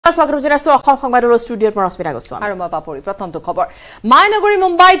স্বাগতম জনাইছো অসম সংবাদৰ ষ্টুডিঅ'ৰ পৰা ৰশ্মিতা গোস্বামী আৰু মই পাপৰি প্ৰথমটো খবৰ মাইনগৰী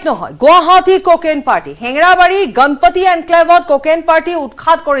মুম্বাইত নহয় Guwahati cocaine party Hengrabari Ganapati এনক্লেভত cocaine party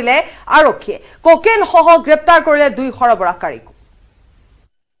উৎখাত কৰিলে আৰক্ষীয়ে কোকেন সহ গ্ৰেপ্তাৰ কৰিলে দুই সৰবৰাহকাৰীক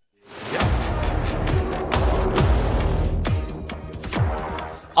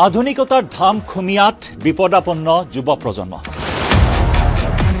আধুনিকতাৰ ধাম খুমিয়াত বিপদাপন্ন যুৱ প্ৰজন্ম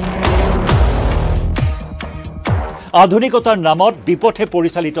আধুনিকতাৰ নামত বিপথে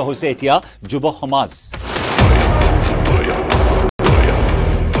পৰিচালিত হৈছে এতিয়া যুৱ সমাজ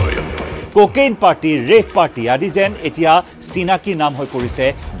কোকেইন পাৰ্টি ৰেভ পাৰ্টি আদি যেন এতিয়া চিনাকি নাম হৈ পৰিছে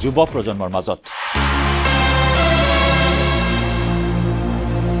যুৱ প্ৰজন্মৰ মাজত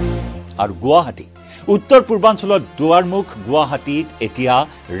আৰু গুৱাহাটী উত্তৰ পূৰ্বাঞ্চলত দুৱাৰমুখ গুৱাহাটীত এতিয়া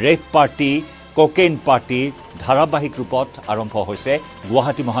ৰেভ পাৰ্টি কোকেইন পাৰ্টি ধাৰাবাহিক ৰূপত আৰম্ভ হৈছে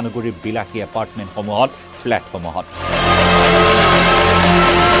গুৱাহাটী মহানগৰীৰ বিলাসী এপাৰ্টমেণ্টসমূহত ফ্লেটসমূহত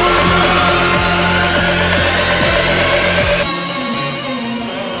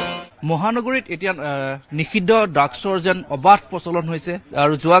মহানগৰীত এতিয়া নিষিদ্ধ ড্ৰাগছৰ যেন অবাধ প্ৰচলন হৈছে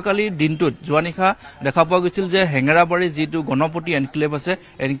আৰু যোৱাকালি দিনটোত যোৱানিশা দেখা পোৱা গৈছিল যে হেঙেৰাবাৰী যিটো গণপতি এনক্লেভ আছে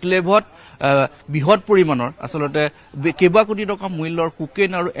এনক্লেভত বৃহৎ পৰিমাণৰ আচলতে কেইবা কোটি টকা মূল্যৰ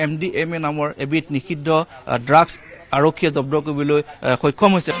কোকেইন আৰু MDMA নামৰ এবিধ নিষিদ্ধ ড্ৰাগছ আৰক্ষীয়ে জব্দ কৰিবলৈ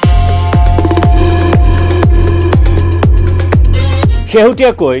সক্ষম হৈছে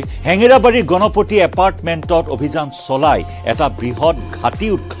শেহতীয়াকৈ হেঙেৰাবাৰীৰ গণপতি এপাৰ্টমেণ্টত অভিযান চলাই এটা বৃহৎ ঘাটি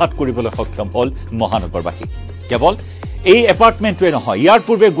উৎখাত কৰিবলৈ সক্ষম হ'ল মহানগৰবাসী কেৱল এই এপাৰ্টমেণ্টটোৱে নহয় ইয়াৰ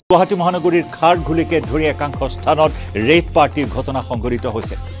পূৰ্বে গুৱাহাটী মহানগৰীৰ খাৰঘুলিকে ধৰি একাংশ স্থানত ৰেভ পাৰ্টিৰ ঘটনা সংঘটিত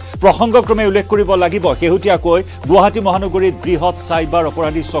হৈছে প্ৰসংগক্ৰমে উল্লেখ কৰিব লাগিব শেহতীয়াকৈ গুৱাহাটী মহানগৰীত বৃহৎ চাইবাৰ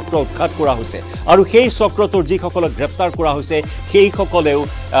অপৰাধী চক্ৰ উৎখাত কৰা হৈছে আৰু সেই চক্ৰটোৰ যিসকলক গ্ৰেপ্তাৰ কৰা হৈছে সেইসকলেও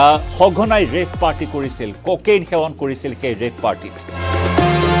সঘনাই ৰেভ পাৰ্টি কৰিছিল কোকেইন সেৱন কৰিছিল সেই ৰেভ পাৰ্টিত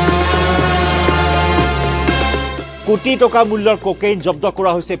কোটি টকা মূল্যৰ কোকেইন জব্দ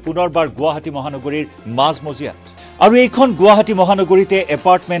কৰা হৈছে পুনৰবাৰ গুৱাহাটী মহানগৰীৰ মাজমজিয়াত আৰু এইখন গুৱাহাটী মহানগৰীতে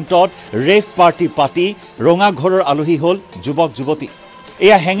এপাৰ্টমেণ্টত ৰেভ পাৰ্টি পাতি ৰঙা ঘৰৰ আলহী হ'ল যুৱক যুৱতী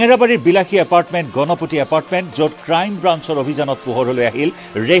এয়া হেঙেৰাবাৰীৰ বিলাসী এপাৰ্টমেণ্ট গণপতি এপাৰ্টমেণ্ট য'ত ক্ৰাইম ব্ৰাঞ্চৰ অভিযানত পোহৰলৈ আহিল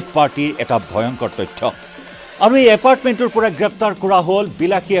ৰেভ পাৰ্টিৰ এটা ভয়ংকৰ তথ্য আৰু এই এপাৰ্টমেণ্টৰ পৰা গ্ৰেপ্তাৰ কৰা হ'ল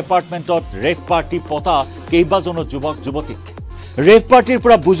বিলাসী এপাৰ্টমেণ্টত ৰেভ পাৰ্টি পতা কেইবাজনো যুৱক যুৱতীক ৰেভ পাৰ্টিৰ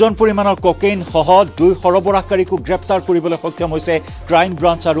পৰা বুজন পৰিমাণৰ কোকেইন সহ দুই সৰবৰাহকাৰীকো গ্ৰেপ্তাৰ কৰিবলৈ সক্ষম হৈছে ক্ৰাইম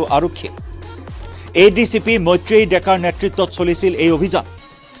ব্ৰাঞ্চ আৰু আৰক্ষীয়ে ADCP মৈত্ৰেয়ী ডেকাৰ নেতৃত্বত চলিছিল এই অভিযান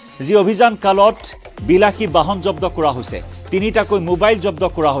যি অভিযান কালত বিলাসী বাহন জব্দ কৰা হৈছে তিনিটাকৈ মোবাইল জব্দ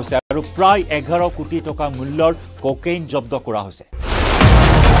কৰা হৈছে আৰু প্ৰায় 11 কোটি টকা মূল্যৰ কোকেইন জব্দ কৰা হৈছে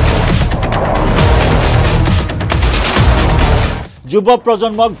যুৱ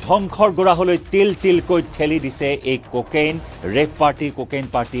প্ৰজন্মক ধ্বংসৰ গৰাহলৈ তিল তিলকৈ ঠেলি দিছে এই cocaine rave party cocaine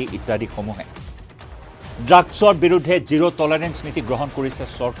party ইত্যাদি সমূহে ড্ৰাগছৰ বিৰুদ্ধে জিৰো টলাৰেন্স নীতি গ্ৰহণ কৰিছে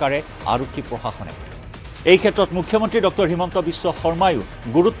চৰকাৰে আৰক্ষী প্ৰশাসনে এই ক্ষেত্ৰত মুখ্যমন্ত্ৰী ডক্টৰ হিমন্ত বিশ্ব শৰ্মায়ো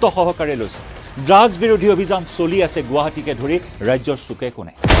গুৰুত্ব সহকাৰে লৈছে ড্ৰাগছ বিৰোধী অভিযান চলি আছে গুৱাহাটীকে ধৰি ৰাজ্যৰ চুকে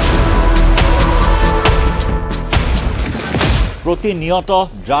কোণে প্ৰতিনিয়ত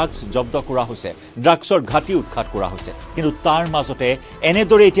ড্ৰাগছ জব্দ কৰা হৈছে ড্ৰাগছৰ ঘাটি উৎখাত কৰা হৈছে কিন্তু তাৰ মাজতে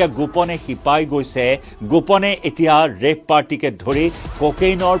এনেদৰে এতিয়া গোপনে হিপাই গৈছে গোপনে এতিয়া ৰেভ পাৰ্টিকে ধৰি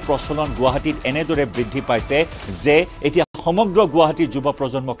কোকেইনৰ প্ৰচলন গুৱাহাটীত এনেদৰে বৃদ্ধি পাইছে যে এতিয়া সমগ্ৰ গুৱাহাটীৰ যুৱ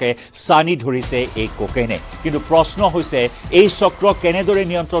প্ৰজন্মকে সানি ধৰিছে এই কোকেইনে কিন্তু প্ৰশ্ন হৈছে এই চক্ৰ কেনেদৰে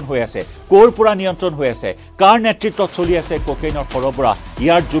নিয়ন্ত্ৰণ হৈ আছে কোৰ পৰা নিয়ন্ত্ৰণ হৈ আছে কাৰ নেতৃত্বত চলি আছে কোকেইনৰ সৰবৰাহ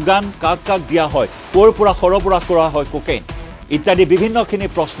ইয়াৰ যোগান কাক কাক দিয়া হয় কোৰ পৰা সৰবৰাহ কৰা হয় কোকেইন ইত্যাদি বিভিন্নখিনি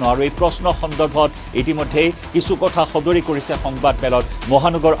প্ৰশ্ন আৰু এই প্ৰশ্ন সন্দৰ্ভত ইতিমধ্যে কিছু কথা সদৰি কৰিছে সংবাদ মেলত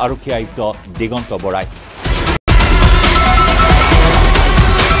মহানগৰ আৰক্ষী আয়ুক্ত দিগন্ত বৰাই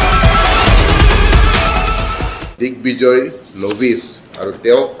দিগ্বিজয় নভিছ আৰু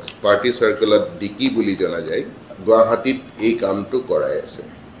তেওঁ পাৰ্টি সাৰ্কেলত ডিকি বুলি জনা যায় গুৱাহাটীত এই কামটো কৰাই আছে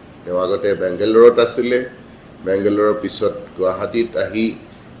তেওঁ আগতে বেংগালুৰুত আছিল বেংগালুৰুৰ পিছত গুৱাহাটীত আহি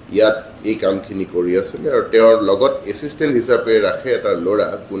ইয়াত এই কামখিনি কৰি আছিল আৰু তেওঁৰ লগত এসিস্টেন্ট হিচাপে ৰাখে এটা ল'ৰা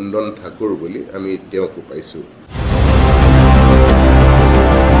কুন্দন ঠাকুৰ বুলি আমি তেওঁক পাইছো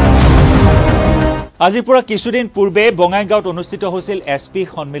আজিৰ পৰা কিছুদিন পূৰ্বে বঙাইগাঁৱত অনুষ্ঠিত হৈছিল এছপি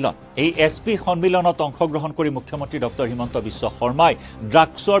সন্মিলন এই এছপি সন্মিলনত অংশগ্ৰহণ কৰি মুখ্যমন্ত্ৰী ডক্টৰ হিমন্ত বিশ্ব শৰ্মাই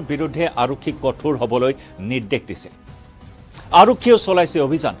ড্ৰাগছৰ বিৰুদ্ধে আৰক্ষী কঠোৰ হ'বলৈ নিৰ্দেশ দিছে আৰক্ষীয়ে চলাইছে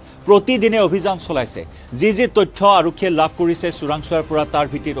অভিযান প্ৰতিদিনে অভিযান চলাইছে যি তথ্য আৰক্ষীয়ে লাভ কৰিছে চোৰাংচোৱাৰ পৰা তাৰ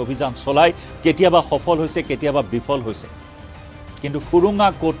ভিত্তিত অভিযান চলাই কেতিয়াবা সফল হৈছে কেতিয়াবা বিফল হৈছে কিন্তু সুৰুঙা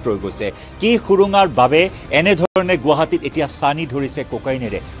ক'ত ৰৈ গৈছে কি সুৰুঙাৰ বাবে এনে ধৰণে গুৱাহাটীত এতিয়া সানি ধৰিছে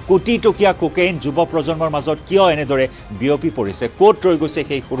কোকাইনেৰে কোটি টকীয়া কোকাইন যুৱ প্ৰজন্মৰ মাজত কিয় এনে দৰে বিয়পি পৰিছে ক'ত ৰৈ গৈছে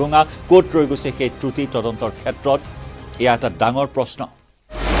সেই সুৰুঙা ক'ত ৰৈ গৈছে সেই ত্ৰুটি তদন্তৰ ক্ষেত্ৰত এয়া এটা ডাঙৰ প্ৰশ্ন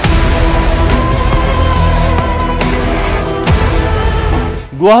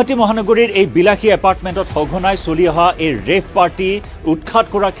গুৱাহাটী মহানগৰীৰ এই বিলাসী এপাৰ্টমেণ্টত সঘনাই চলি অহা এই ৰেভ পাৰ্টি উৎখাত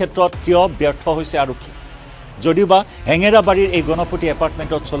কৰাৰ ক্ষেত্ৰত কিয় ব্যৰ্থ হৈছে আৰক্ষী যদিওবা হেঙেৰাবাৰীৰ এই গণপতি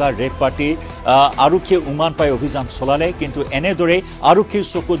এপাৰ্টমেণ্টত চলা ৰেভ পাৰ্টি আৰক্ষীয়ে উমান পাই অভিযান চলালে কিন্তু এনেদৰে আৰক্ষীৰ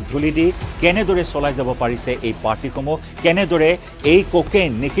চকুত ধুলি দি কেনেদৰে চলাই যাব পাৰিছে এই পাৰ্টিসমূহ কেনেদৰে এই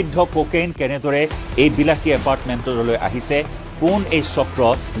কোকেইন নিষিদ্ধ কোকেইন কেনেদৰে এই বিলাসী এপাৰ্টমেণ্টলৈ আহিছে কোন এই চক্ৰ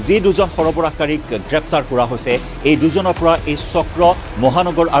যি দুজন সৰবৰাহকাৰীক গ্ৰেপ্তাৰ কৰা হৈছে এই দুজনৰ পৰা এই চক্ৰ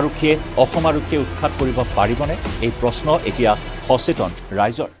মহানগৰ আৰক্ষীয়ে অসম আৰক্ষীয়ে উৎখাত কৰিব পাৰিবনে এই প্ৰশ্ন এতিয়া সচেতন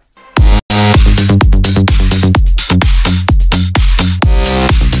ৰাইজৰ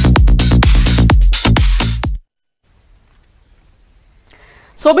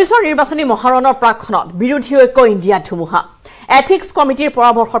চৌবিছৰ নিৰ্বাচনী মহাৰণৰ প্ৰাক্ষণত বিৰোধী ঐক্য ইণ্ডিয়াত ধুমুহা এথিক্স কমিটিৰ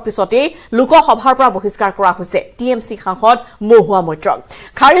পৰামৰ্শৰ পিছতে লোকসভাৰ পৰা বহিষ্কাৰ কৰা হৈছে টিএমচি সাংসদ মহুৱা মৈত্ৰক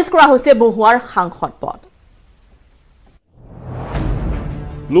খাৰিজ কৰা হৈছে মহুৱাৰ সাংসদ পদ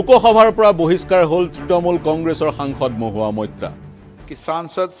লোকসভাৰ পৰা বহিষ্কাৰ হ'ল তৃণমূল কংগ্ৰেছৰ সাংসদ মহুৱা মৈত্ৰা कि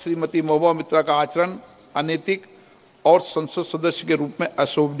सांसद श्रीमती महुआ मित्रा का आचरण अनैतिक और संसद सदस्य के रूप में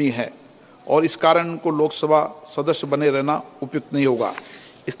अशोभनीय है और इस कारण उनको लोकसभा सदस्य बने रहना उपयुक्त नहीं होगा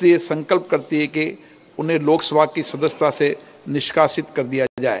इसलिए संकल्प करती है कि उन्हें लोकसभा की सदस्यता से निष्कासित कर दिया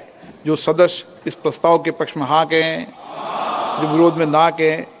जाए जो सदस्य इस प्रस्ताव के पक्ष में हाँ कहें जो विरोध में ना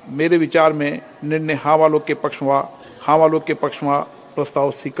कहें मेरे विचार में निर्णय हाँ वालों के पक्ष में हाँ वालों के पक्ष में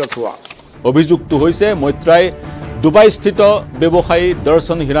प्रस्ताव स्वीकृत हुआ অভিযুক্ত হৈছে মৈত্ৰাই দুবাই স্থিত ব্যৱসায়ী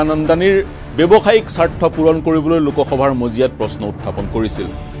দৰ্শন হীৰানন্দানীৰ ব্যৱসায়িক স্বাৰ্থ পূৰণ কৰিবলৈ লোকসভাৰ মজিয়াত প্ৰশ্ন উত্থাপন কৰিছিল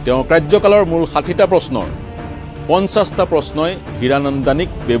তেওঁৰ কাৰ্যকালৰ মূল 60টা প্ৰশ্নৰ 50টা প্ৰশ্নই হীৰানন্দানীক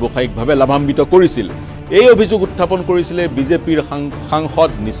ব্যৱসায়িকভাৱে লাভান্বিত কৰিছিল এই অভিযোগ উত্থাপন কৰিছিলে বিজেপিৰ সাংসদ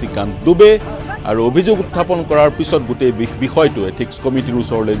নিশিকান্ত দুবে আৰু অভিযোগ উত্থাপন কৰাৰ পিছত গোটেই বিষয়টো এথিক্স কমিটিৰ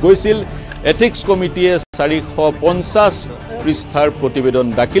ওচৰলৈ গৈছিল এথিক্স কমিটিয়ে 450 পৃষ্ঠাৰ প্ৰতিবেদন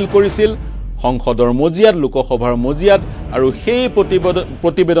দাখিল কৰিছিল সংসদৰ মজিয়াত লোকসভাৰ মজিয়াত আৰু সেই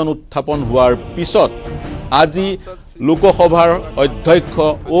প্ৰতিবেদন উত্থাপন হোৱাৰ পিছত আজি লোকসভাৰ অধ্যক্ষ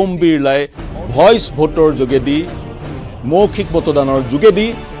ওম বিৰলাই ভয়েস ভোটৰ যোগেদি মৌখিক मतदाনৰ যোগেদি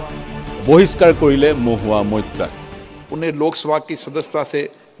বহিষ্কাৰ কৰিলে মহুৱা মৈত্ৰা उन्हें लोकसभा की सदस्यता से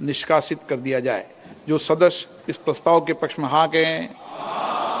निष्कासित कर दिया जाए जो सदस्य इस प्रस्ताव के पक्ष में हाँ कहें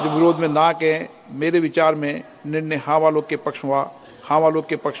जो विरोध में ना कहें मेरे विचार में निर्णय हाँ वालों के पक्ष में हाँ वालों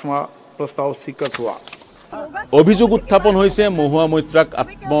के पक्ष में प्रस्ताव स्वीकृत हुआ অভিযোগ উত্থাপন হৈছে মহুৱা মৈত্ৰাক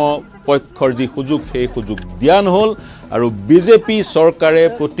আত্মপক্ষৰ যি সুযোগ সেই সুযোগ দিয়া নহল আৰু বিজেপি চৰকাৰে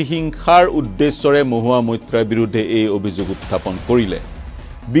প্ৰতিহিংসাৰ উদ্দেশ্যৰে মহুৱা মৈত্ৰাৰ বিৰুদ্ধে এই অভিযোগ উত্থাপন কৰিলে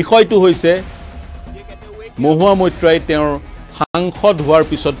বিষয়টো হৈছে মহুৱা মৈত্ৰাই তেওঁৰ সাংসদ হোৱাৰ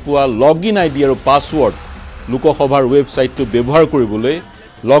পিছত পোৱা লগইন আইডি আৰু পাছৱৰ্ড লোকসভাৰ ৱেবছাইটটো ব্যৱহাৰ কৰিবলৈ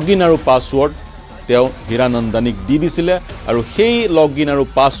লগইন আৰু পাছৱৰ্ড তেওঁ হীৰানন্দানীক দি দিছিলে আৰু সেই লগইন আৰু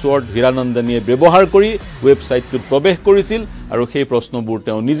পাছৱৰ্ড হীৰানন্দানীয়ে ব্যৱহাৰ কৰি ৱেবছাইটটোত প্ৰৱেশ কৰিছিল আৰু সেই প্ৰশ্নবোৰ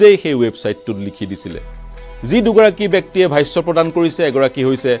তেওঁ নিজেই সেই ৱেবছাইটটোত লিখি দিছিলে যি দুগৰাকী ব্যক্তিয়ে ভাষ্য প্ৰদান কৰিছে এগৰাকী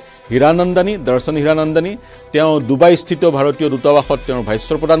হৈছে হীৰানন্দানী দৰ্শন হীৰানন্দানী তেওঁ দুবাই স্থিত ভাৰতীয় দূতাবাসত তেওঁৰ ভাষ্য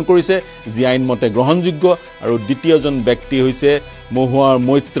প্ৰদান কৰিছে যি আইনমতে গ্ৰহণযোগ্য আৰু দ্বিতীয়জন ব্যক্তি হৈছে মহুৱা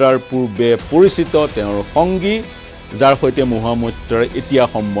মৈত্ৰাৰ পূৰ্বে পৰিচিত তেওঁৰ সংগী যাৰ সৈতে মহুৱা মৈত্ৰাৰ এতিয়া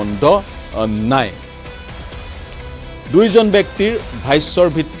সম্বন্ধ নাই দুইজন ব্যক্তিৰ ভাষ্যৰ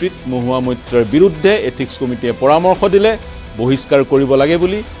ভিত্তিত মহুৱা মৈত্ৰাৰ বিৰুদ্ধে এথিক্স কমিটিয়ে পৰামৰ্শ দিলে বহিষ্কাৰ কৰিব লাগে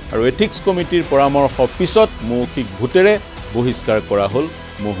বুলি আৰু এথিক্স কমিটিৰ পৰামৰ্শ পিছত মৌখিক ভোটেৰে বহিষ্কাৰ কৰা হ'ল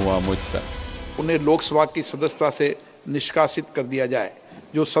মহুৱা মৈত্ৰা उन्हें लोकसभा की सदस्यता से निष्कासित कर दिया जाए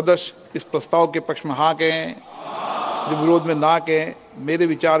जो सदस्य इस प्रस्ताव के पक्ष में हाँ कहें जो विरोध में ना कहें मेरे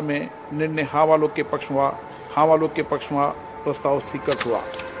विचार में निर्णय हाँ वालों के पक्ष में हाँ वालों के पक्ष में प्रस्ताव स्वीकृत हुआ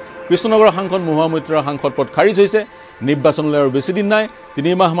কৃষ্ণনগৰ সাংসদ মহুৱা মৈত্ৰাৰ সাংসদ পদ খাৰিজ হৈছে নিৰ্বাচনলৈ আৰু বেছি দিন নাই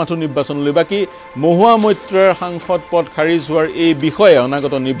 3 মাহ মাত্ৰ নিৰ্বাচনলৈ বাকি মহুৱা মৈত্ৰাৰ সাংসদ পদ খাৰিজ হোৱাৰ এই বিষয়ে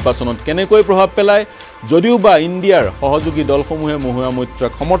অনাগত নিৰ্বাচনত কেনেকৈ প্ৰভাৱ পেলায় যদিও বা ইণ্ডিয়াৰ সহযোগী দলসমূহে মহুৱা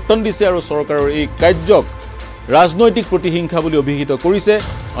মৈত্ৰাক সমৰ্থন দিছে আৰু চৰকাৰৰ এই কাৰ্যক ৰাজনৈতিক প্ৰতিহিংসা বুলি অভিহিত কৰিছে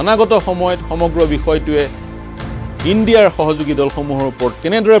অনাগত সময়ত সমগ্ৰ বিষয়টোৱে ইণ্ডিয়াৰ সহযোগী দলসমূহৰ ওপৰত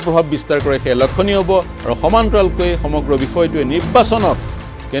কেনেদৰে প্ৰভাৱ বিস্তাৰ কৰে সেই লক্ষণীয় হ'ব আৰু সমান্তৰালকৈ সমগ্ৰ বিষয়টোৱে নিৰ্বাচনত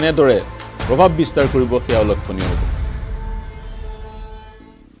কেনেদৰে প্ৰভাৱ বিস্তাৰ কৰিব সেয়া লক্ষণীয় হ'ব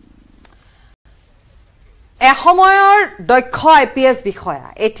এসময়ৰ দক্ষ আইপিএছ বিষয়া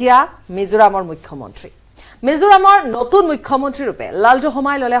এতিয়া মিজোৰামৰ মুখ্যমন্ত্ৰী মিজোৰামৰ নতুন মুখ্যমন্ত্ৰী ৰূপে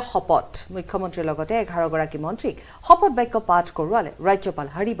লালদোহমাই ললে শপত মুখ্যমন্ত্ৰীৰ লগতে 11 গৰাকী মন্ত্ৰীক শপত বাক্য পাঠ কৰোৱালে ৰাজ্যপাল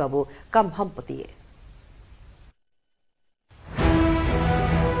হৰিবাবু কামভাম্পতিয়ে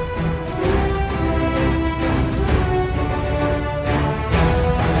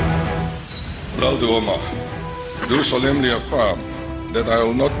Laldoma, do solemnly affirm that I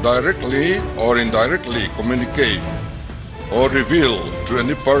will not directly or indirectly communicate or reveal to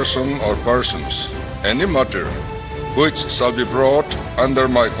any person or persons any matter which shall be brought under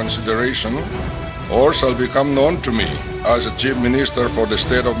my consideration or shall become known to me as a Chief Minister for the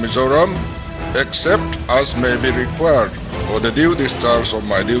state of Mizoram, except as may be required for the due discharge of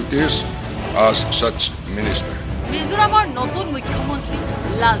my duties as such minister. মিজোৰামৰ নতুন মুখ্যমন্ত্ৰী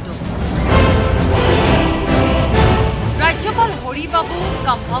লালদোহমা ৰাজ্যপাল হৰিবাবু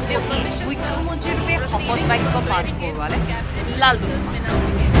কামভাম্পতি মুখ্যমন্ত্ৰীৰ ৰূপে শপত বাক্য পাঠ কৰোৱালে লালদোহমা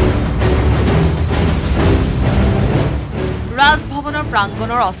ৰাজভৱনৰ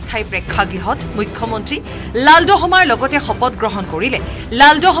প্ৰাংগণৰ অস্থায়ী প্ৰেক্ষাগৃহত মুখ্যমন্ত্ৰী লালদোহমাৰ লগতে শপত গ্ৰহণ কৰিলে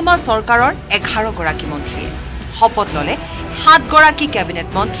লালদোহমা চৰকাৰৰ 11 গৰাকী মন্ত্ৰীয়ে শপত ললে 7 গৰাকী কেবিনেট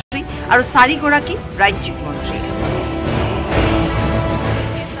মন্ত্ৰী আৰু 4 গৰাকী ৰাজ্যিক মন্ত্ৰী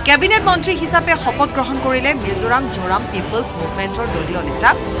কেবিনেট মন্ত্ৰী হিচাপে শপত গ্ৰহণ কৰিলে মিজোৰাম জোৰাম পিপলছ মুভমেণ্টৰ দলীয় নেতা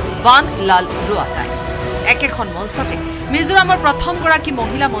ভান লাল ৰুৱাটাই একেখন মঞ্চতে মিজোৰামৰ প্ৰথম গৰাকী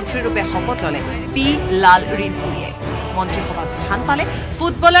মহিলা মন্ত্ৰীৰ ৰূপে শপত ললে পি লাল ৰিনপুয়ে মন্ত্ৰীসভাত স্থান পালে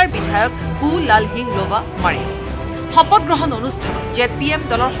ফুটবলাৰ বিধায়ক কু লাল হিং লোৱা মাৰি শপত গ্ৰহণ অনুষ্ঠানত জেপিএম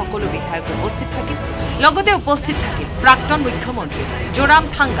দলৰ সকলো বিধায়ক উপস্থিত থাকিল লগতে উপস্থিত থাকিল প্ৰাক্তন মুখ্যমন্ত্ৰী জোৰাম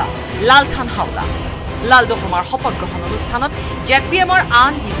থাংগা লালথান হাওলা লালদোহমাৰ শপত গ্ৰহণ অনুষ্ঠানত জেপিএমৰ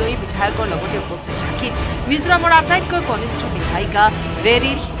আন বিজয়ী বিধায়কৰ লগতে উপস্থিত থাকিল মিজোৰামৰ আটাইতকৈ কনিষ্ঠ বিধায়িকা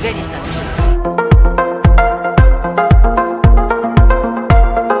ভেৰিল ভেনিছান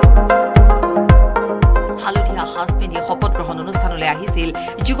হালধীয়া সাজ পিন্ধি শপত গ্ৰহণ অনুষ্ঠানলৈ আহিছিল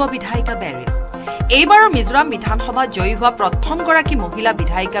যুৱ বিধায়িকা বেৰিল এইবাৰৰ মিজোৰাম বিধানসভাত জয়ী হোৱা প্ৰথম গৰাকী মহিলা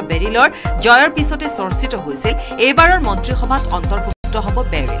বিধায়িকা বেৰিলৰ জয়ৰ পিছতে চৰ্চিত হৈছিল এইবাৰৰ মন্ত্ৰীসভাত অন্তৰ্ভুক্ত হ'ব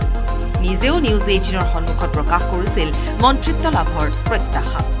বেৰিল নিজেও নিউজ 18ৰ সন্মুখত প্ৰকাশ কৰিছিল মন্ত্ৰিত্ব লাভৰ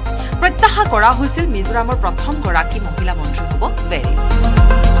প্ৰত্যাশা কৰা হৈছিল মিজোৰামৰ প্ৰথম গৰাকী মহিলা মন্ত্ৰী হ'ব বেৰিল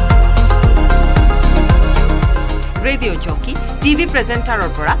ৰেডিঅ' জকি টিভি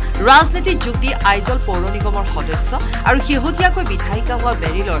প্ৰেজেণ্টাৰৰ পৰা ৰাজনীতিত যোগ দি আইজল পৌৰ নিগমৰ সদস্য আৰু শেহতীয়াকৈ বিধায়িকা হোৱা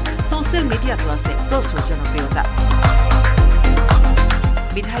বেৰিলৰ ছ'চিয়েল মিডিয়াতো আছে প্ৰচুৰ জনপ্ৰিয়তা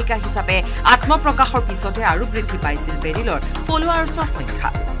বিধায়িকা হিচাপে আত্মপ্ৰকাশৰ পিছতে আৰু বৃদ্ধি পাইছিল বেৰিলৰ ফলোৱাৰ্ছৰ সংখ্যা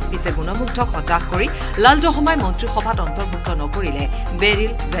পিছে গুণমুগ্ধক হতাশ কৰি লালদোহমাই মন্ত্ৰীসভাত অন্তৰ্ভুক্ত নকৰিলে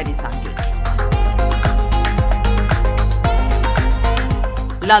বেৰিল ভেনিছাংগিক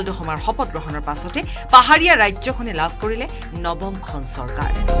লালদোহমাৰ শপত গ্ৰহণৰ পাছতে পাহাৰীয়া ৰাজ্যখনে লাভ কৰিলে নৱমখন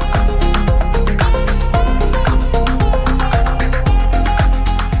চৰকাৰ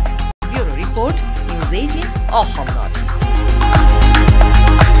bureau report news 18 Assam north east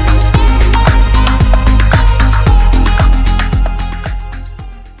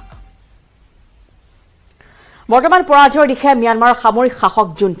বৰ্তমান পৰাজয়ৰ দিশে ম্যানমাৰৰ সামৰিক শাসক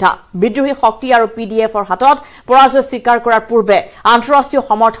জুণ্টা বিদ্ৰোহী শক্তি আৰু পিডিএফৰ হাতত পৰাজয় স্বীকাৰ কৰাৰ পূৰ্বে আন্তঃৰাষ্ট্ৰীয়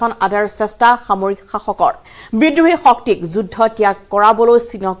সমৰ্থন আদায়ৰ চেষ্টা সামৰিক শাসকৰ বিদ্ৰোহী শক্তিক যুদ্ধ ত্যাগ কৰাবলৈ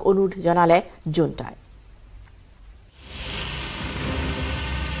চীনক অনুৰোধ জনালে জুণ্টাই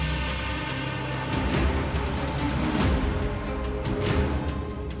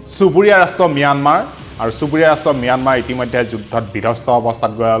চুবুৰীয়া ৰাষ্ট্ৰ ম্যানমাৰ আৰু চুবুৰীয়া ৰাষ্ট্ৰ ম্যানমাৰ ইতিমধ্যে যুদ্ধত বিধ্বস্ত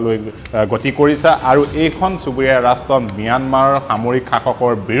অৱস্থাত গতি কৰিছে আৰু এইখন চুবুৰীয়া ৰাষ্ট্ৰ ম্যানমাৰৰ সামৰিক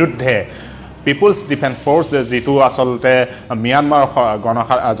শাসকৰ বিৰুদ্ধে পিপলছ ডিফেন্স ফ'ৰ্চ যিটো আচলতে ম্যানমাৰ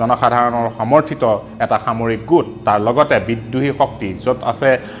জনসাধাৰণৰ সমৰ্থিত এটা সামৰিক গোট তাৰ লগতে বিদ্ৰোহী শক্তি য'ত আছে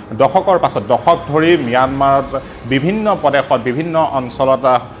দশকৰ পাছত দশক ধৰি ম্যানমাৰত বিভিন্ন প্ৰদেশত বিভিন্ন অঞ্চলত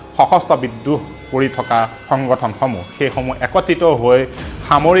সশস্ত্ৰ বিদ্ৰোহ কৰি থকা সংগঠনসমূহ সেইসমূহ একত্ৰিত হৈ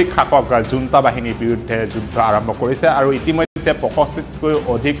সামৰিক শাসক জুণ্টা বাহিনীৰ বিৰুদ্ধে যুদ্ধ আৰম্ভ কৰিছে আৰু ইতিমধ্যে 25তকৈ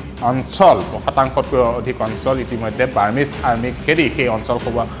অধিক অঞ্চল শতাংশতকৈ অধিক অঞ্চল ইতিমধ্যে বাৰ্মিজ আৰ্মিক খেদি সেই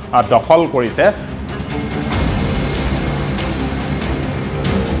অঞ্চলসমূহ দখল কৰিছে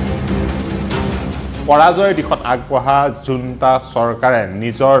পৰাজয়ৰ দিশত আগবঢ়া জুণ্টা চৰকাৰে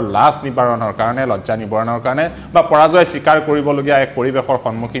নিজৰ লাজ নিবাৰণৰ কাৰণে লজ্জা নিবাৰণৰ কাৰণে বা পৰাজয় স্বীকাৰ কৰিবলগীয়া এক পৰিৱেশৰ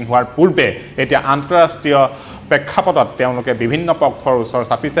সন্মুখীন হোৱাৰ পূৰ্বে এতিয়া আন্তঃৰাষ্ট্ৰীয় প্ৰেক্ষাপটত তেওঁলোকে বিভিন্ন পক্ষৰ ওচৰ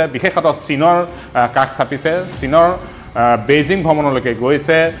চাপিছে বিশেষতঃ চীনৰ কাষ চাপিছে চীনৰ বেইজিং ভ্ৰমণলৈকে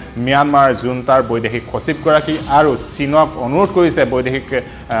গৈছে ম্যানমাৰ জুণ্টাৰ বৈদেশিক সচিবগৰাকী আৰু চীনক অনুৰোধ কৰিছে বৈদেশিক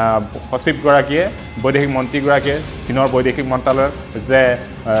সচিবগৰাকীয়ে বৈদেশিক মন্ত্ৰীগৰাকীয়ে চীনৰ বৈদেশিক মন্ত্ৰালয়ৰ যে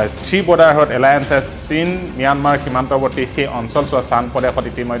থ্ৰী বৰ্ডাৰহুড এলায়েন্সে চীন ম্যানমাৰ সীমান্তৱৰ্তী সেই অঞ্চলছোৱা চান প্ৰদেশত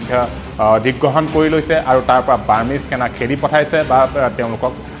ইতিমধ্যে অধিগ্ৰহণ কৰি লৈছে আৰু তাৰ পৰা বাৰ্মিজ সেনা খেদি পঠাইছে বা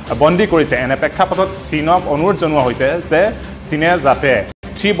তেওঁলোকক বন্দী কৰিছে এনে প্ৰেক্ষাপটত চীনক অনুৰোধ জনোৱা হৈছে যে চীনে যাতে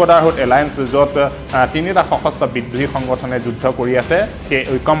থ্ৰী বৰ্ডাৰহুড এলায়েন্স য'ত তিনিটা সশস্ত্ৰ বিদ্ৰোহী সংগঠনে যুদ্ধ কৰি আছে সেই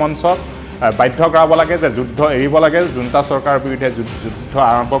ঐক্যমঞ্চক বাধ্য কৰাব লাগে যে যুদ্ধ এৰিব লাগে জুণ্টা চৰকাৰৰ বিৰুদ্ধে যুদ্ধ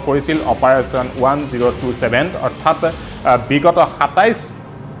আৰম্ভ কৰিছিল অপাৰেশ্যন 1027 অৰ্থাৎ বিগত 27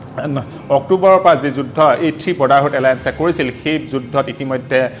 অক্টোবৰৰ পৰা যি যুদ্ধ এই থ্ৰী বৰ্ডাৰহুড এলায়েন্সে কৰিছিল সেই যুদ্ধত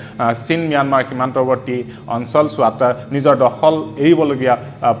ইতিমধ্যে চীন ম্যানমাৰ সীমান্তৱৰ্তী অঞ্চলছোৱাত নিজৰ দখল এৰিবলগীয়া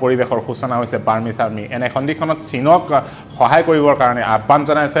পৰিৱেশৰ সূচনা হৈছে বাৰ্মিজ আৰ্মি এনে সন্ধিখনত চীনক সহায় কৰিবৰ কাৰণে আহ্বান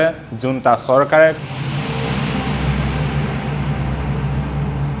জনাইছে জুণ্টা চৰকাৰে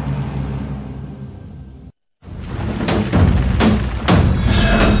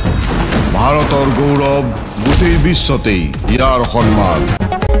ভাৰতৰ গৌৰৱ গোটেই বিশ্বতেই ইয়াৰ সন্মান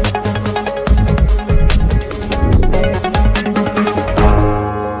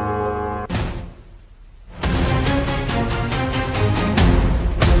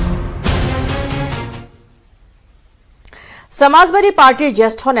সমাজবাদী পাৰ্টিৰ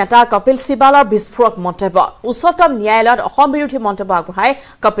জ্যেষ্ঠ নেতা কপিল সিবালৰ বিস্ফোৰক মন্তব্য উচ্চতম ন্যায়ালয়ত অসম বিৰোধী মন্তব্য আগবঢ়াই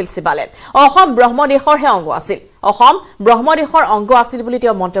কপিল সিবালে অসম ব্ৰহ্মদেশৰহে অংগ আছিল অসম ব্ৰহ্মদেশৰ অংগ আছিল বুলি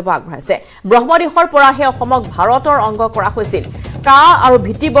তেওঁ মন্তব্য আগবঢ়াইছে ব্ৰহ্মদেশৰ পৰাহে অসমক ভাৰতৰ অংগ কৰা হৈছিল কা আৰু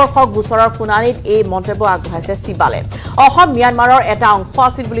ভিত্তিবৰ্ষক গোচৰৰ শুনানিত এই মন্তব্য আগবঢ়াইছে সিবালে অসম ম্যানমাৰৰ এটা অংশ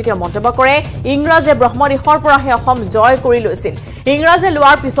আছিল বুলি তেওঁ মন্তব্য কৰে ইংৰাজে ব্ৰহ্মদেশৰ পৰাহে অসম জয় কৰি লৈছিল ইংৰাজে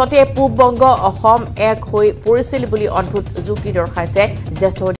লোৱাৰ পিছতে পূববংগ অসম এক হৈ পৰিছিল বুলি অদ্ভুত যুক্তি দৰ্শাইছে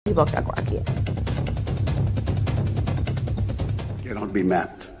জ্যেষ্ঠ অধিবক্তাগৰাকীয়ে cannot be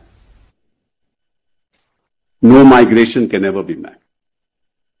mapped. No migration can ever be mapped.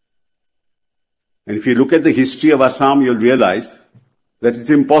 And if you look at the history of Assam, you'll realize that it's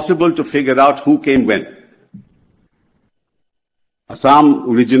impossible to figure out who came when. Assam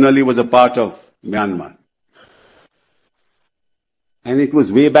originally was a part of Myanmar. And it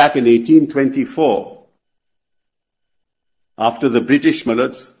was way back in 1824, after the British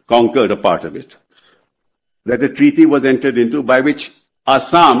Mullah conquered a part of it, that a treaty was entered into by which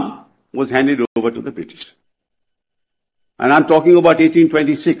Assam was handed over to the British. And I'm talking about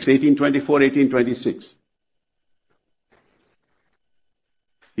 1826, 1824, 1826.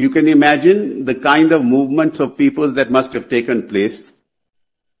 You can imagine the kind of movements of peoples that must have taken place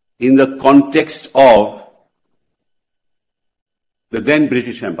in the context of the then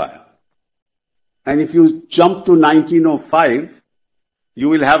British Empire. And if you jump to 1905, you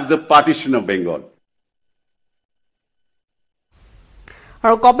will have the partition of Bengal.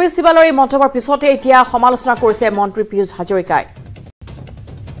 আৰু কপিল সিবালৰ এই মন্তব্যৰ পিছতে এতিয়া সমালোচনা কৰিছে মন্ত্ৰী পিয়ুষ হাজৰিকাই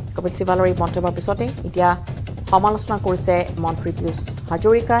কপিল সিবালৰ এই মন্তব্যৰ পিছতে এতিয়া সমালোচনা কৰিছে মন্ত্ৰী পিয়ুষ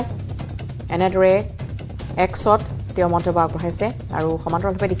হাজৰিকাই এনেদৰে এক্সত তেওঁ মন্তব্য আগবঢ়াইছে আৰু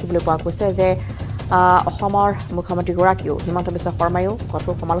সমান্তৰালভাৱে দেখিবলৈ পোৱা গৈছে যে অসমৰ মুখ্যমন্ত্ৰীগৰাকীও হিমন্ত বিশ্ব শৰ্মায়ো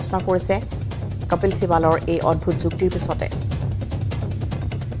কঠোৰ সমালোচনা কৰিছে কপিল সিবালৰ এই অদ্ভুত যুক্তিৰ পিছতে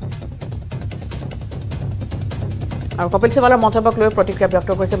আৰু কপিল সিবালৰ মন্তব্যক লৈ প্ৰতিক্ৰিয়া ব্যক্ত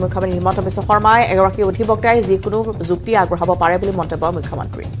কৰিছে মুখ্যমন্ত্ৰী হিমন্ত বিশ্ব শৰ্মাই এগৰাকী অধিবক্তাই যিকোনো যুক্তি আগবঢ়াব পাৰে বুলি মন্তব্য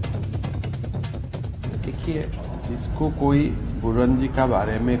মুখ্যমন্ত্ৰী देखिए जिसको कोई बुरंजी का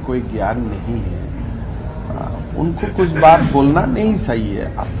बारे में कोई ज्ञान नहीं है उनको कुछ बात बोलना नहीं सही है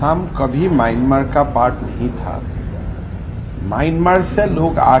असम कभी म्यांमार का पार्ट नहीं था म्यांमार से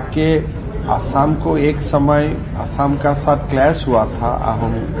लोग आके असम को एक समय असम का साथ क्लैश हुआ था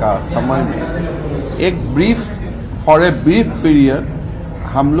अहोम का समय में एक brief for a brief period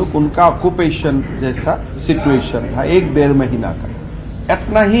हम लोग उनका ऑक्यूपेशन जैसा सिचुएशन था 1-1.5 महीना का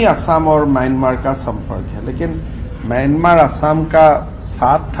इतना ही असम और म्यांमार का संपर्क है लेकिन म्यांमार असम का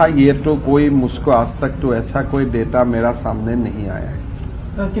साथ था ये तो कोई मुझको आज तक तो ऐसा कोई डेटा मेरा सामने नहीं आया है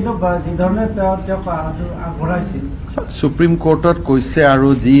सुप्रीम कोर्टत কৈছে আৰু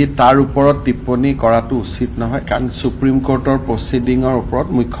যি তাৰ ওপৰত টিপ্পনী কৰাটো উচিত নহয় কাৰণ সুপ্रीम কোৰ্টৰ প্ৰসিডিংৰ ওপৰত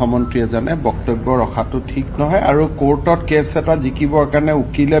মুখ্যমন্ত্ৰী এজনে বক্তব্য ৰখাটো ঠিক নহয় আৰু কোৰ্টত কেছ এটা জিকিবৰ কাৰণে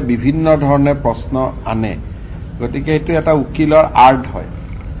উকিলে বিভিন্ন ধৰণে প্ৰশ্ন আনে গতিকে এটো এটা উকিলৰ আৰ্ট হয়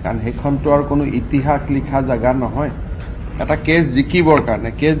কাৰণ হেখনটো আৰু কোনো ইতিহাস লিখা জায়গা নহয় এটা কেছ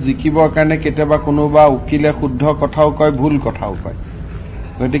জিকিবৰ কাৰণে কেতিয়াবা কোনোবা উকিলে শুদ্ধ কথাও কয় ভুল কথাও কয়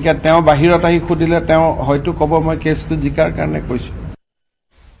গতিকে তেওঁ বাহিৰত আহি খুদিলে তেওঁ হয়তো কব মই কেছটো জিকাৰ কাৰণে কৈছো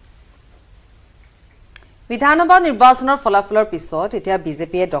বিধানসভা নিৰ্বাচনৰ ফলাফলৰ পিছত এতিয়া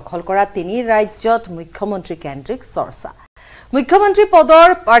বিজেপিয়ে দখল কৰা 3 ৰাজ্যত মুখ্যমন্ত্ৰী কেন্দ্ৰিক চৰ্চা মুখ্যমন্ত্ৰী পদৰ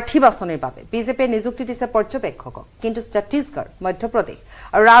প্ৰাৰ্থী বাছনিৰ বাবে বিজেপিয়ে নিযুক্তি দিছে পৰ্যবেক্ষকক কিন্তু ছত্তীশগড় মধ্যপ্ৰদেশ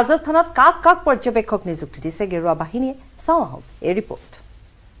আৰু ৰাজস্থানত কাক পৰ্যবেক্ষক নিযুক্তি দিছে গেৰুৱা বাহিনীয়ে চাওঁ আহক এই ৰিপৰ্ট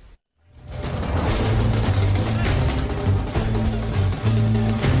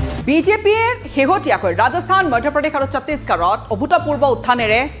বিজেপিয়ে শেহতীয়াকৈ ৰাজস্থান মধ্যপ্ৰদেশ আৰু ছত্তীশগড়ত অভূতপূৰ্ব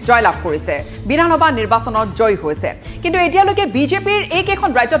উত্থানেৰে জয়লাভ কৰিছে বিধানসভা নিৰ্বাচনত জয় হৈছে কিন্তু এতিয়ালৈকে বিজেপিৰ এইকেইখন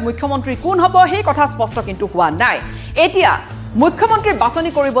ৰাজ্যত মুখ্যমন্ত্ৰী কোন হ'ব সেই কথা স্পষ্ট কিন্তু হোৱা নাই এতিয়া মুখ্যমন্ত্ৰী বাছনি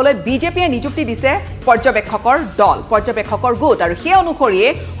কৰিবলৈ বিজেপিয়ে নিযুক্তি দিছে পৰ্যবেক্ষকৰ দল পৰ্যবেক্ষকৰ গোট আৰু সেই অনুসৰিয়ে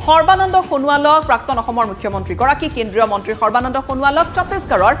সৰ্বানন্দ সোণোৱালক প্ৰাক্তন অসমৰ মুখ্যমন্ত্ৰী গৰাকী কেন্দ্ৰীয় মন্ত্ৰী সৰ্বানন্দ সোণোৱালক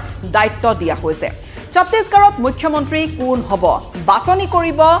ছত্তীশগড়ৰ দায়িত্ব দিয়া হৈছে ছত্তীশগড়ত মুখ্যমন্ত্ৰী কোন হ'ব বাছনি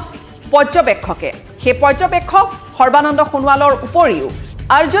কৰিব পৰ্যবেক্ষকে সেই পৰ্যবেক্ষক সৰ্বানন্দ সোণোৱালৰ উপৰিও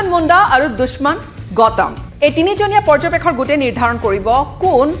অৰ্জুন মুণ্ডা আৰু দুশ্মন গৌতম এই তিনিজনীয়া পৰ্যবেক্ষক গোটে নিৰ্ধাৰণ কৰিব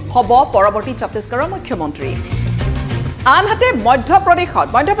কোন হ'ব পৰৱৰ্তী ছত্তীশগড়ৰ মুখ্যমন্ত্ৰী আনহাতে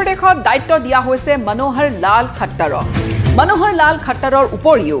মধ্যপ্ৰদেশত দায়িত্ব দিয়া হৈছে মনোহৰ লাল খট্টাৰৰ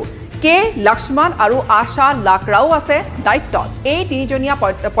উপৰিও কে লক্ষ্মণ আৰু আশা লাকৰাও আছে দায়িত্বত এই তিনিজনীয়া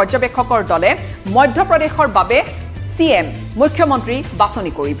পৰ্যবেক্ষকৰ দলে মধ্যপ্ৰদেশৰ বাবে সিএম মুখ্যমন্ত্ৰী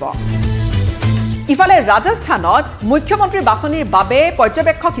বাছনি কৰিব ইফালে ৰাজস্থানত মুখ্যমন্ত্ৰী বাছনিৰ বাবে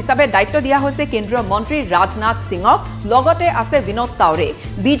পৰ্যবেক্ষক হিচাপে দায়িত্ব দিয়া হৈছে কেন্দ্ৰীয় মন্ত্ৰী ৰাজনাথ সিঙক লগতে আছে বিনোদ তাওৰে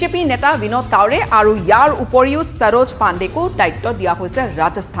বিজেপি নেতা বিনোদ তাওৰে আৰু ইয়াৰ উপৰিও সৰোজ পাণ্ডেকো দায়িত্ব দিয়া হৈছে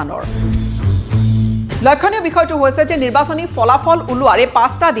ৰাজস্থানৰ লক্ষণীয় বিষয়টো হৈছে যে নিৰ্বাচনী ফলাফল ওলোৱাৰ এই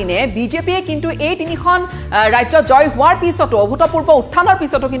 5টা দিনে বিজেপিয়ে কিন্তু এই তিনিখন ৰাজ্য জয় হোৱাৰ পিছতো অভূতপূৰ্ব উত্থানৰ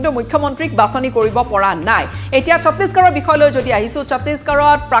পিছতো কিন্তু মুখ্যমন্ত্ৰীক বাছনি কৰিব পৰা নাই এতিয়া ছত্তীশগড়ৰ বিষয়লৈ যদি আহিছো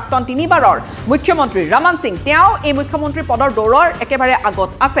ছত্তীশগড়ত প্ৰাক্তন 3বাৰৰ মুখ্যমন্ত্ৰী ৰমন সিং তেওঁ এই মুখ্যমন্ত্ৰী পদৰ দৌৰৰ একেবাৰে আগত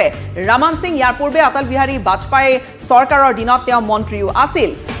আছে ৰমন সিং ইয়াৰ পূৰ্বে অটল বিহাৰী বাজপেয়ী চৰকাৰৰ দিনত তেওঁ মন্ত্ৰীও আছিল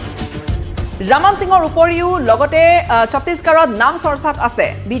ৰমন সিঙৰ উপৰিও লগতে ছত্তীশগড়ত নাম চৰ্চাত আছে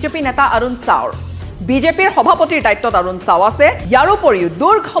বিজেপি নেতা অৰুণ চাউৰ বিজেপিৰ সভাপতিৰ দায়িত্বত অৰুণ চাও আছে ইয়াৰ উপৰিও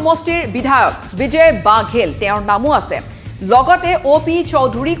দুৰ্গ সমষ্টিৰ বিধায়ক বিজয় বাঘেল তেওঁৰ নামো আছে লগতে অপি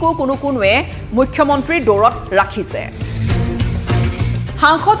চৌধুৰীকো কোনোৱে মুখ্যমন্ত্ৰীৰ দৌৰত ৰাখিছে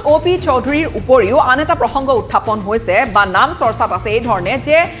সাংসদ অপি চৌধুৰীৰ উপৰিও আন এটা প্ৰসংগ উত্থাপন হৈছে বা নাম চৰ্চাত আছে এই ধৰণে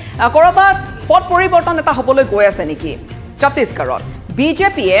যে কৰবাত পদ পৰিৱৰ্তন এটা হ'বলৈ গৈ আছে নেকি ছত্তীশগড়ত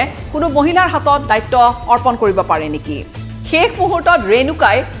বিজেপিয়ে কোনো মহিলাৰ হাতত দায়িত্ব অৰ্পণ কৰিব পাৰে নেকি শেষ মুহূৰ্তত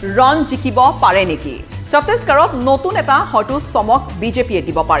ৰেণুকাই ৰণ জিকিব পাৰে নেকি ছত্তীশগড়ত নতুন এটা হয়তো চমক বিজেপিয়ে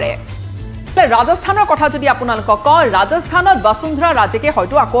দিব পাৰে ৰাজস্থানৰ কথা যদি আপোনালোকক কওঁ ৰাজস্থানত বসুন্ধৰা ৰাজেকে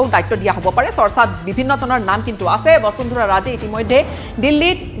হয়তো আকৌ দায়িত্ব দিয়া হ'ব পাৰে চৰ্চাত বিভিন্নজনৰ নাম কিন্তু আছে বসুন্ধৰা ৰাজে ইতিমধ্যে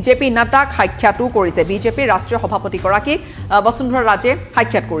দিল্লীত জেপি নাড্ডাক সাক্ষাৎও কৰিছে বিজেপিৰ ৰাষ্ট্ৰীয় সভাপতিগৰাকীক বসুন্ধৰা ৰাজে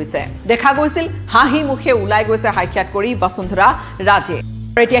সাক্ষাৎ কৰিছে দেখা গৈছিল হাঁহি মুখে ওলাই গৈছে সাক্ষাৎ কৰি বসুন্ধৰা ৰাজে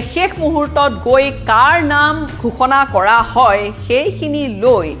এতিয়া শেষ মুহূৰ্তত গৈ কাৰ নাম ঘোষণা কৰা হয় সেইখিনি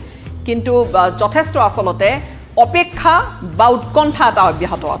লৈ কিন্তু যথেষ্ট আচলতে অপেক্ষা বা উৎকণ্ঠা এটা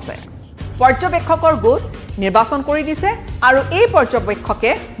অব্যাহত আছে পৰ্যবেক্ষকৰ গোট নিৰ্বাচন কৰি দিছে আৰু এই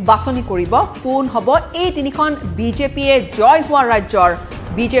পৰ্যবেক্ষকে বাছনি কৰিব কোন হ'ব এই তিনিখন বিজেপিয়ে জয় হোৱা ৰাজ্যৰ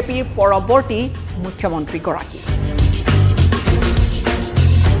বিজেপিৰ পৰৱৰ্তী মুখ্যমন্ত্ৰীগৰাকী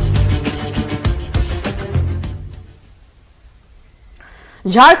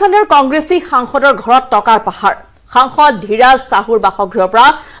ঝাৰখণ্ডৰ কংগ্ৰেছী সাংসদৰ ঘৰত টকাৰ পাহাৰ সাংসদ ধীৰাজ সাহুৰ বাসগৃহৰ পৰা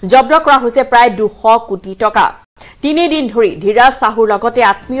জব্দ কৰা হৈছে প্ৰায় 200 কোটি টকা 3 দিন ধৰি ধীৰাজ সাহুৰ লগতে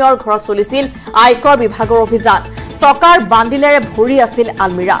আত্মীয়ৰ ঘৰত চলিছিল আয়কৰ বিভাগৰ অভিযান টকাৰ বান্ডিলেৰে ভৰি আছিল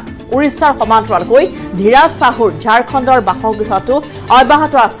আলমিৰা উৰিষ্যাৰ সমান্তৰালকৈ ধীৰাজ সাহুৰ ঝাৰখণ্ডৰ বাসগৃহতো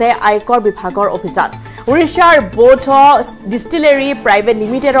অব্যাহত আছে আয়কৰ বিভাগৰ অভিযান উৰিষ্যাৰ বোধ ডিষ্টিলেৰী প্ৰাইভেট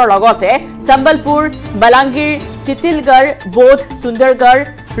লিমিটেডৰ লগতে সম্বলপুৰ বালাংগীৰ তিতিলগড় বোধ সুন্দৰগড়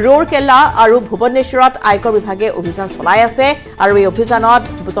ৰোৰকেলা আৰু ভুৱনেশ্বৰত আয়কৰ বিভাগে অভিযান চলাই আছে আৰু এই অভিযানত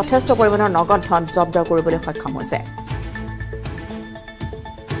যথেষ্ট পৰিমাণৰ নগদ ধন জব্দ কৰিবলৈ সক্ষম হৈছে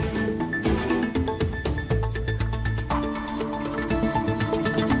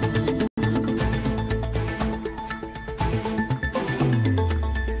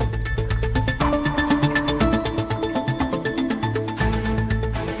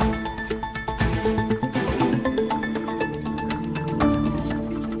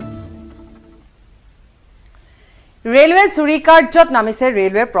ৰেলৱে চুৰি কাৰ্যত নামিছে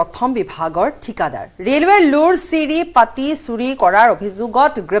ৰেলৱে প্ৰথম বিভাগৰ ঠিকাদাৰ ৰেলৱে লুৰ চিৰি পাতি চুৰি কৰাৰ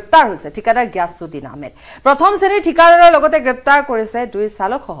অভিযোগত গ্ৰেপ্তাৰ হৈছে ঠিকাদাৰ গ্যাসুদ্দিন আহমেদ প্ৰথম শ্ৰেণীৰ ঠিকাদাৰৰ লগতে গ্ৰেপ্তাৰ কৰিছে 2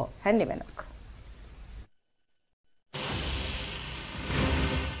 চালক সহ হেণ্ডিমেনক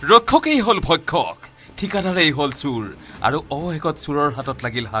ৰক্ষকেই হল ভক্ষক ঠিকাদাৰেই হল চুৰ আৰু অহেকত চুৰৰ হাতত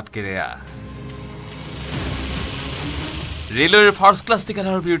লাগিল হাত কেৰেয়া ৰেলৰ ফাৰ্ষ্ট ক্লাছ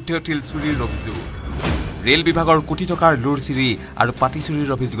টিকেটৰ বিৰুদ্ধে উঠিল চুৰিৰ অভিযোগ ৰেল বিভাগৰ কোটি টকাৰ লুৰ চিৰি আৰু পাতি চুৰিৰ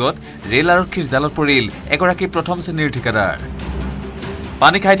অভিযোগত ৰেল আৰক্ষীৰ জালত পৰিল এগৰাকী প্ৰথম শ্ৰেণীৰ ঠিকাদাৰ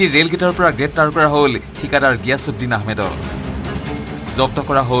পানীখাইটি ৰেল গেটৰ পৰা গ্ৰেপ্তাৰ কৰা হ'ল ঠিকাদাৰ গিয়াছুদ্দিন আহমেদক জব্দ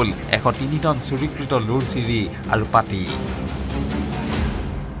কৰা হ'ল 103 টন চুৰিকৃত লুৰ চিৰি আৰু পাতি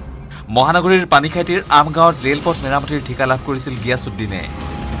মহানগৰীৰ পানীখাইটিৰ আমগাঁৱত ৰেলপথ মেৰামতিৰ ঠিকা লাভ কৰিছিল গিয়াছুদ্দিনে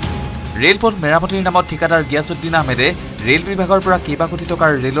ৰেলপথ মেৰামতিৰ নামত ঠিকাদাৰ গিয়াছুদ্দিন আহমেদে ৰেল বিভাগৰ পৰা কেইবা কোটি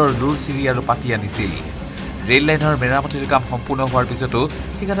টকাৰ ৰেলৰ লুৰ চিৰি আৰু পাতি আনিছিল ৰেল লাইনৰ মেৰামতিৰ কাম সম্পূৰ্ণ হোৱাৰ পিছতো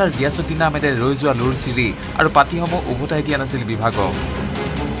ঠিকাদাৰ গিয়াছুদ্দিন আহমেদে ৰৈ যোৱা লুৰ চিৰি আৰু পাতিসমূহ উভতাই দিয়া নাছিল বিভাগক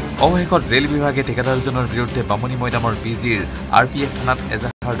অৱশেষত ৰেল বিভাগে ঠিকাদাৰজনৰ বিৰুদ্ধে বামুণী মৈদামৰ পিজিৰ RPF থানাত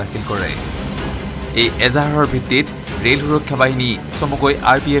এজাহাৰ দাখিল কৰে এই এজাহাৰৰ ভিত্তিত ৰেল সুৰক্ষা বাহিনী চমুকৈ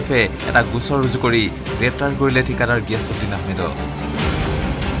RPFে এটা গোচৰ ৰুজু কৰি গ্ৰেপ্তাৰ কৰিলে ঠিকাদাৰ গিয়াছুদ্দিন আহমেদক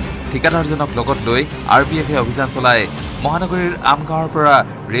ঠিকাদাৰজনক লগত লৈ RPFে অভিযান চলাই মহানগৰীৰ আমগাঁৱৰ পৰা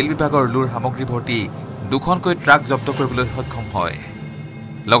ৰেল বিভাগৰ লুৰ সামগ্ৰী ভৰ্তি দুখনকৈ ট্ৰাক জব্দ কৰিবলৈ সক্ষম হয়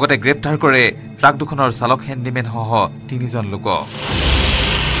লগতে গ্ৰেপ্তাৰ কৰে ট্ৰাক দুখনৰ চালক হেণ্ডিমেন সহ 3জন লোকক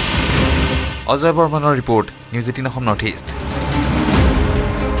অজয় বৰ্মনৰ report news 18 Assam north east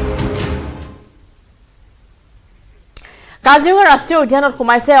Kaziranga ৰাষ্ট্ৰীয় উদ্যানত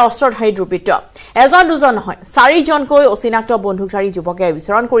সোমাইছে অস্ত্ৰধাৰী দুৰ্বৃত্ত এজন দুজন নহয় 4জনকৈ অচিনাক্ত বন্দুকধাৰী যুৱকে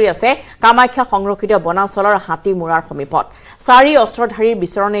বিচৰণ কৰি আছে কামাখ্যা সংৰক্ষিত বনাঞ্চলৰ হাতী মুৰাৰ সমীপত 4 অস্ত্ৰধাৰীৰ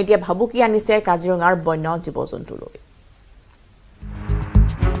বিচৰণে এতিয়া ভাবুকি আনিছে কাজিৰঙাৰ বন্য জীৱ-জন্তুলৈ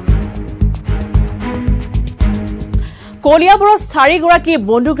কলিয়াবৰত 4 গৰাকী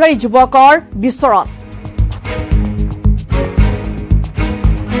বন্দুকধাৰী যুৱকৰ বিচৰণ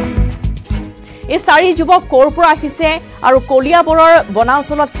এই 4 যুৱক ক'ৰ পৰা আহিছে আৰু কলিয়াবৰৰ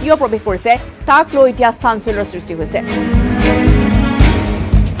বনাঞ্চলত কিয় প্ৰৱেশ কৰিছে তাক লৈ এতিয়া চাঞ্চল্যৰ সৃষ্টি হৈছে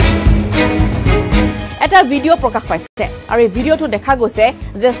এটা ভিডিঅ' প্ৰকাশ পাইছে আৰু এই ভিডিঅ'টো দেখা গৈছে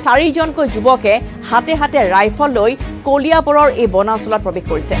যে 4জনকৈ যুৱকে হাতে হাতে ৰাইফল লৈ কলিয়াবৰৰ এই বনাঞ্চলত প্ৰৱেশ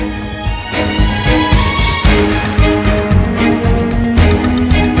কৰিছে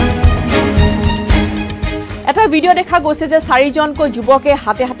এটা ভিডিঅ' দেখা গৈছে যে 4জনকৈ যুৱকে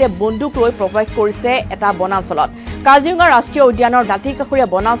হাতে হাতে বন্দুক লৈ প্ৰৱেশ কৰিছে এটা বনাঞ্চলত কাজিৰঙা ৰাষ্ট্ৰীয় উদ্যানৰ দাঁতিকাষৰীয়া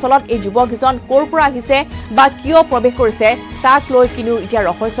বনাঞ্চলত এই যুৱকজন ক'ৰ পৰা আহিছে বা কিয় প্ৰৱেশ কৰিছে তাক লৈ কিনো এতিয়া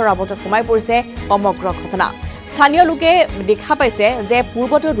ৰহস্যৰ আৱৰ্তত সোমাই পৰিছে সমগ্ৰ ঘটনা স্থানীয় লোকে দেখা পাইছে যে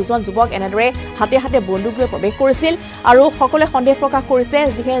পূৰ্বতে 2জন যুৱক এনেদৰে হাতে হাতে বন্দুক লৈ প্ৰৱেশ কৰিছিল আৰু সকলোৱে সন্দেহ প্ৰকাশ কৰিছে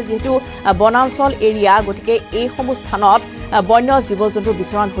যেহেতু বনাঞ্চল এৰিয়া গতিকে এই সমূহ স্থানত বন্য জীৱ-জন্তু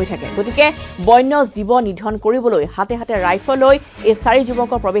বিচৰণ হৈ থাকে গতিকে বন্য জীৱ নিধন কৰিবলৈ হাতে হাতে ৰাইফল লৈ এই 4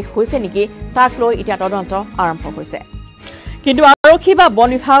 যুৱকৰ প্ৰৱেশ হৈছে নেকি তাক লৈ এতিয়া তদন্ত আৰম্ভ হৈছে কিন্তু আৰক্ষী বা বন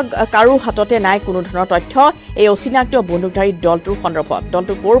বিভাগ কাৰো হাততে নাই কোনো ধৰণৰ তথ্য এই অচিনাক্ত বন্দুকধাৰী দলটোৰ সন্দৰ্ভত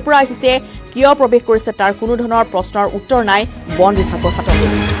দলটো ক'ৰ পৰা আহিছে কিয় প্ৰৱেশ কৰিছে তাৰ কোনো ধৰণৰ প্ৰশ্নৰ উত্তৰ নাই বন বিভাগৰ হাতত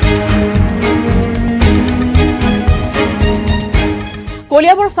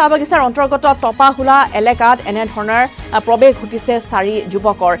কলিয়াবৰ চাহ বাগিচাৰ অন্তৰ্গত টপাহুলা এলেকাত এনে ধৰণৰ প্ৰৱেশ ঘটিছে 4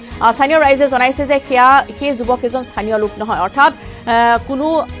 যুৱকৰ স্থানীয় ৰাইজে জনাইছে যে সেই যুৱক কেইজন স্থানীয় লোক নহয় অৰ্থাৎ কোনো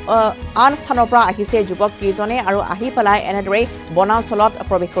আন স্থানৰ পৰা আহিছে যুৱক কেইজনে আৰু আহি পেলাই এনেদৰে বনাঞ্চলত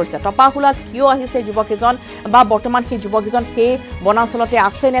প্ৰৱেশ কৰিছে টপাহুলাত কিয় আহিছে যুৱক কেইজন বা বৰ্তমান সেই যুৱক কেইজন সেই বনাঞ্চলতে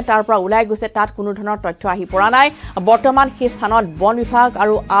আছে নে তাৰ পৰা ওলাই গৈছে তাত কোনো ধৰণৰ তথ্য আহি পৰা নাই বৰ্তমান সেই স্থানত বন বিভাগ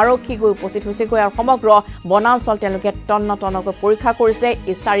আৰু আৰক্ষী গৈ উপস্থিত হৈছে আৰু সমগ্ৰ বনাঞ্চল তেওঁলোকে তন্নতন্নকৈ পৰীক্ষা কৰিছে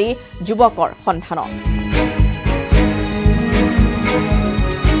এই 4 যুৱকৰ সন্ধানত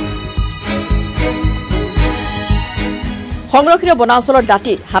সংৰক্ষিত বনাঞ্চলৰ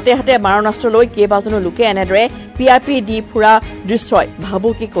দাঁতিত হাতে হাতে মাৰণাস্ত্ৰ লৈ কেইবাজনো লোকে এনেদৰে PIP দি ফুৰা দৃশ্যই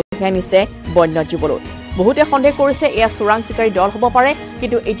ভাবুকি কঢ়িয়াই আনিছে বন্য জীৱলৈ বহুতে সন্দেহ কৰিছে এয়া চোৰাং চিকাৰী দল হ'ব পাৰে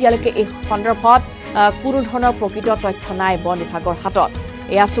কিন্তু এতিয়ালৈকে এই সন্দৰ্ভত কোনো ধৰণৰ প্ৰকৃত তথ্য নাই বন বিভাগৰ হাতত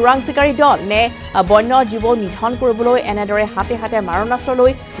এয়া চোৰাং চিকাৰী দল নে বন্য জীৱ নিধন কৰিবলৈ এনেদৰে হাতে হাতে মাৰণাস্ত্ৰ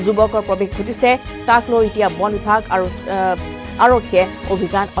লৈ যুৱকৰ প্ৰৱেশ ঘটিছে তাক লৈ এতিয়া বন বিভাগ আৰু আৰক্ষীয়ে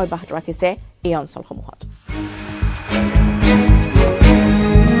অভিযান অব্যাহত ৰাখিছে এই অঞ্চলসমূহত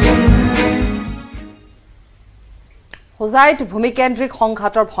হোজাইত ভূমিকেন্দ্ৰিক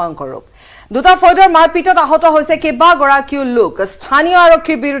সংঘাতৰ ভয়ংকৰ ৰূপ দুটা ফৈদৰ মাৰপিটত আহত হৈছে কেইবাগৰাকীও লোক স্থানীয়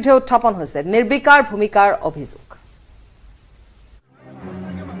আৰক্ষীৰ বিৰুদ্ধে উত্থাপন হৈছে নিৰ্বিকাৰ ভূমিকাৰ অভিযোগ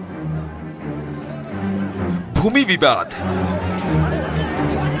ভূমি বিবাদ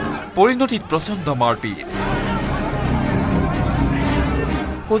পৰিণতিত প্ৰচণ্ড মাৰপিট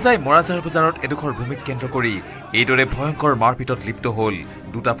হোজাই মৰাজাৰ বজাৰত এডোখৰ ভূমিক কেন্দ্ৰ কৰি এইদৰে ভয়ংকৰ মাৰপিটত লিপ্ত হ'ল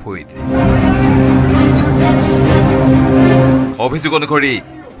দুটা ফৈদ অভিযোগ অনুসৰি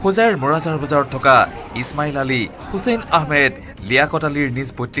হোজাইৰ মৰাজাৰ বজাৰত থকা ইছমাইল আলী হুছেইন আহমেদ লিয়াকত আলীৰ নিজ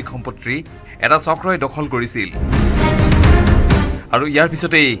পৈতৃক সম্পত্তি এটা চক্ৰই দখল কৰিছিল আৰু ইয়াৰ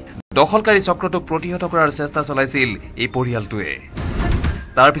পিছতেই দখলকাৰী চক্ৰটোক প্ৰতিহত কৰাৰ চেষ্টা চলাইছিল এই পৰিয়ালটোৱে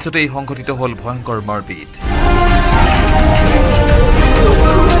তাৰ পিছতেই সংঘটিত হ'ল ভয়ংকৰ মাৰপিট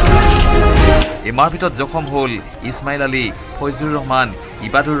এই মাৰপিটত জখম হ'ল ইছমাইল আলী ফৈজুৰ ৰহমান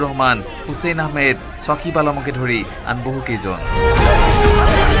ইবাদুৰ ৰহমান হুছেইন আহমেদ চকিব আলমকে ধৰি আন বহু কেইজন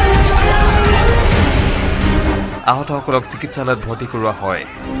আহতসকলক চিকিৎসালয়ত ভৰ্তি কৰোৱা হয়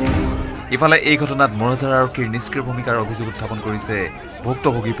ইফালে এই ঘটনাত মৰজাৰ আৰক্ষীৰ নিষ্ক্ৰিয় ভূমিকাৰ অভিযোগ উত্থাপন কৰিছে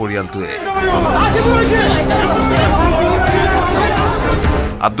ভুক্তভোগী পৰিয়ালটোৱে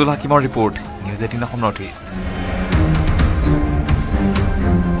Abdul হাকিমৰ report news 18 Assam north east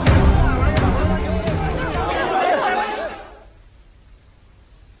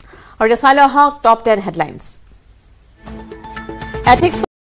আৰু চাই লওক টপ 10 হেডলাইনছ